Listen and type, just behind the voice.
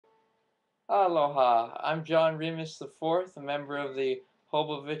Aloha, I'm John Remis IV, a member of the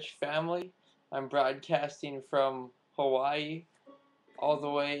Holbowitch family. I'm broadcasting from Hawaii all the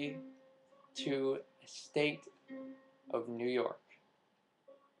way to the state of New York,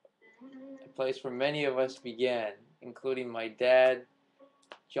 a place where many of us began, including my dad,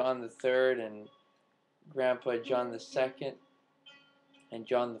 John III, and Grandpa John II, and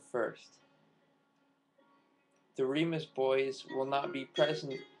John I. The Remis boys will not be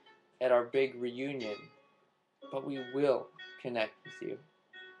present at our big reunion, but we will connect with you.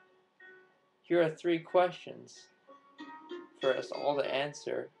 Here are 3 questions for us all to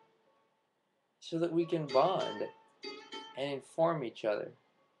answer so that we can bond and inform each other.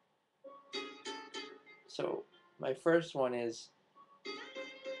 So my first one is,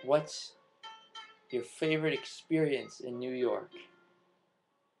 what's your favorite experience in New York?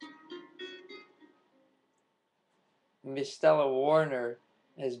 Miss Stella Warner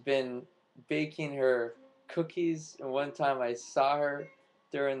has been baking her cookies, and one time I saw her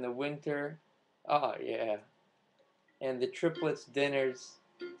during the winter. Oh yeah. And the triplets dinners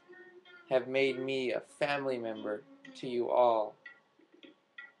have made me a family member to you all.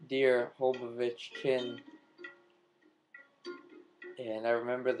 Dear Holbowitch kin. And I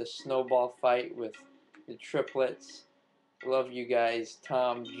remember the snowball fight with the triplets. Love you guys,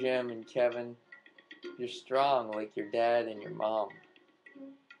 Tom, Jim, and Kevin. You're strong like your dad and your mom.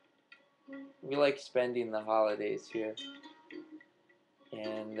 We like spending the holidays here.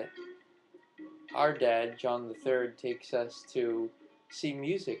 And our dad, John III, takes us to see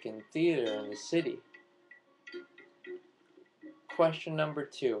music and theater in the city. Question number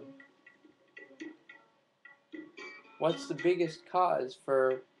 2. What's the biggest cause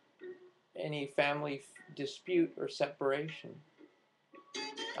for any family dispute or separation?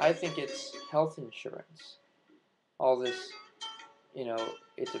 I think it's health insurance. All this,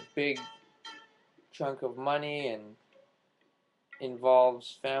 it's a big chunk of money and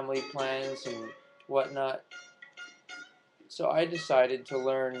involves family plans and whatnot. So I decided to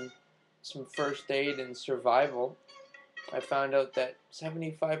learn some first aid and survival. I found out that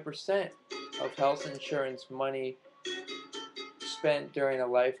 75% of health insurance money spent during a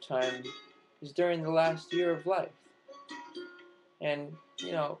lifetime is during the last year of life. And,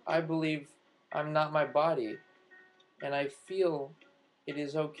 I believe I'm not my body, and I feel it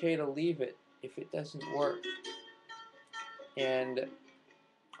is okay to leave it if it doesn't work. And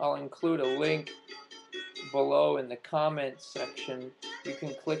I'll include a link below in the comments section. You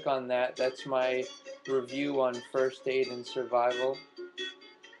can click on that. That's my review on first aid and survival.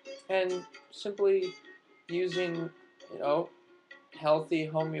 And simply using, healthy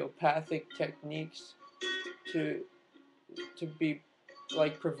homeopathic techniques to be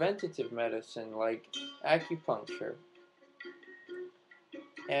like preventative medicine, like acupuncture.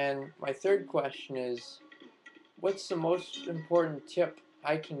 And my third question is, what's the most important tip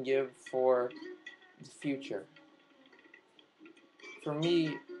I can give for the future? For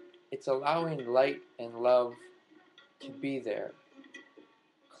me, it's allowing light and love to be there,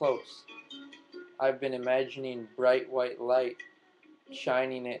 close. I've been imagining bright white light,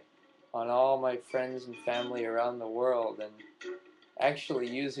 shining it on all my friends and family around the world, and actually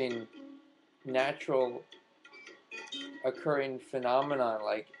using natural occurring phenomenon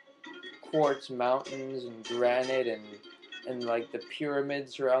like quartz mountains and granite and like the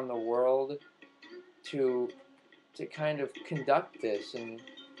pyramids around the world to kind of conduct this, and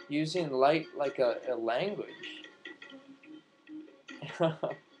using light like a language.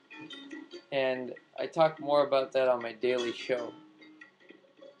 And I talk more about that on my daily show.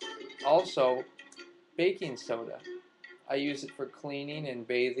 Also, baking soda. I use it for cleaning and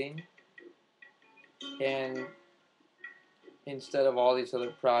bathing, and instead of all these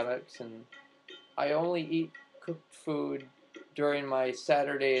other products. And I only eat cooked food during my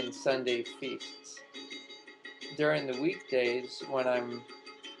Saturday and Sunday feasts. During the weekdays, when I'm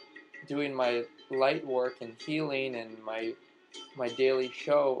doing my light work and healing and my daily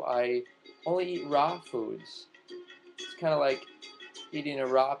show, I only eat raw foods. It's kind of like eating a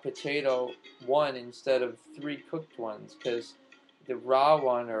raw potato one instead of 3 cooked ones, because the raw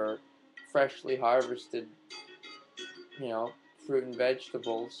one, or freshly harvested, fruit and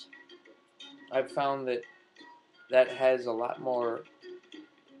vegetables, I've found that has a lot more.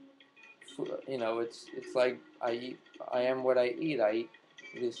 It's like I am what I eat. I eat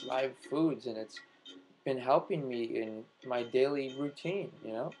these live foods, and it's been helping me in my daily routine.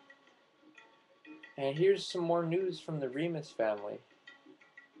 And here's some more news from the Remis family.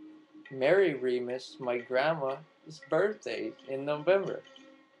 Mary Remis, my grandma's birthday in November.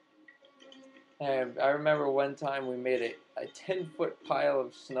 And I remember one time we made a 10-foot pile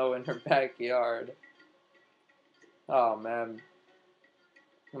of snow in her backyard. Oh man.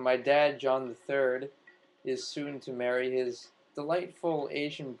 And my dad, John the Third, is soon to marry his delightful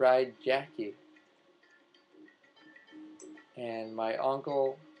Asian bride, Jackie. And my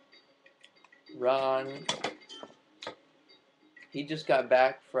uncle, Ron, he just got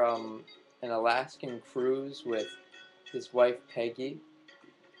back from an Alaskan cruise with his wife, Peggy.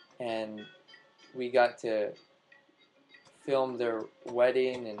 And we got to film their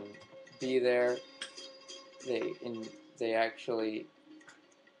wedding and be there. They actually,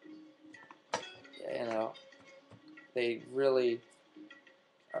 you know, they really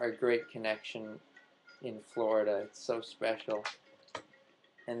are a great connection in Florida. It's so special.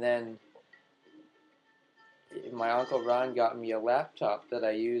 And then my Uncle Ron got me a laptop that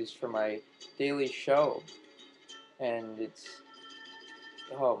I use for my daily show. And it's,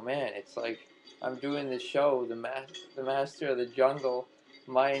 oh man, it's like I'm doing the show, the Master of the Jungle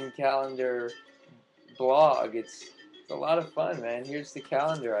Mayan calendar blog. It's a lot of fun, man. Here's the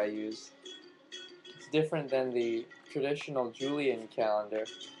calendar I use. It's different than the traditional Julian calendar.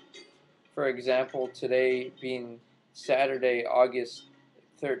 For example, today being Saturday, August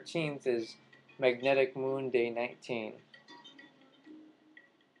 13th is Magnetic Moon Day 19.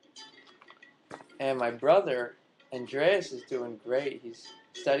 And my brother, Andreas, is doing great. He's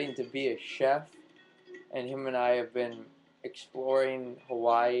studying to be a chef, and him and I have been exploring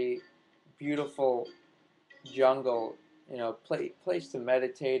Hawaii, beautiful jungle, place to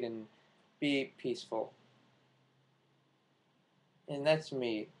meditate and be peaceful. And that's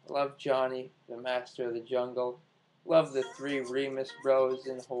me. Love Johnny, the master of the jungle. Love the 3 Remis bros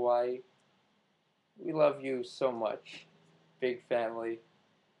in Hawaii. We love you so much, big family.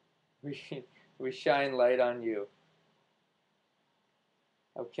 We shine light on you.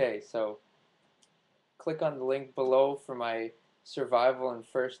 Okay, so click on the link below for my survival and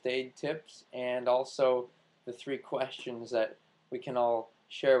first aid tips, and also the 3 questions that we can all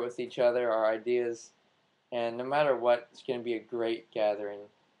share with each other, our ideas. And no matter what, it's going to be a great gathering.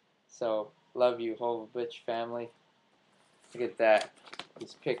 So, love you, Holbowitch family. Look at that.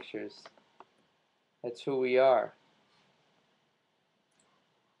 These pictures. That's who we are.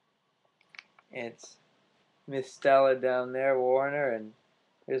 It's Miss Stella down there, Warner, and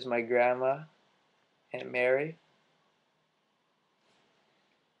here's my grandma, Aunt Mary.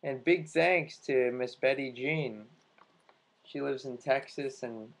 And big thanks to Miss Betty Jean. She lives in Texas,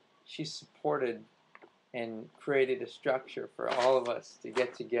 and she supported and created a structure for all of us to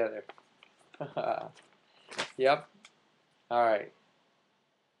get together. Yep. All right.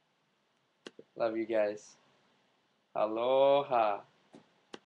 Love you guys. Aloha.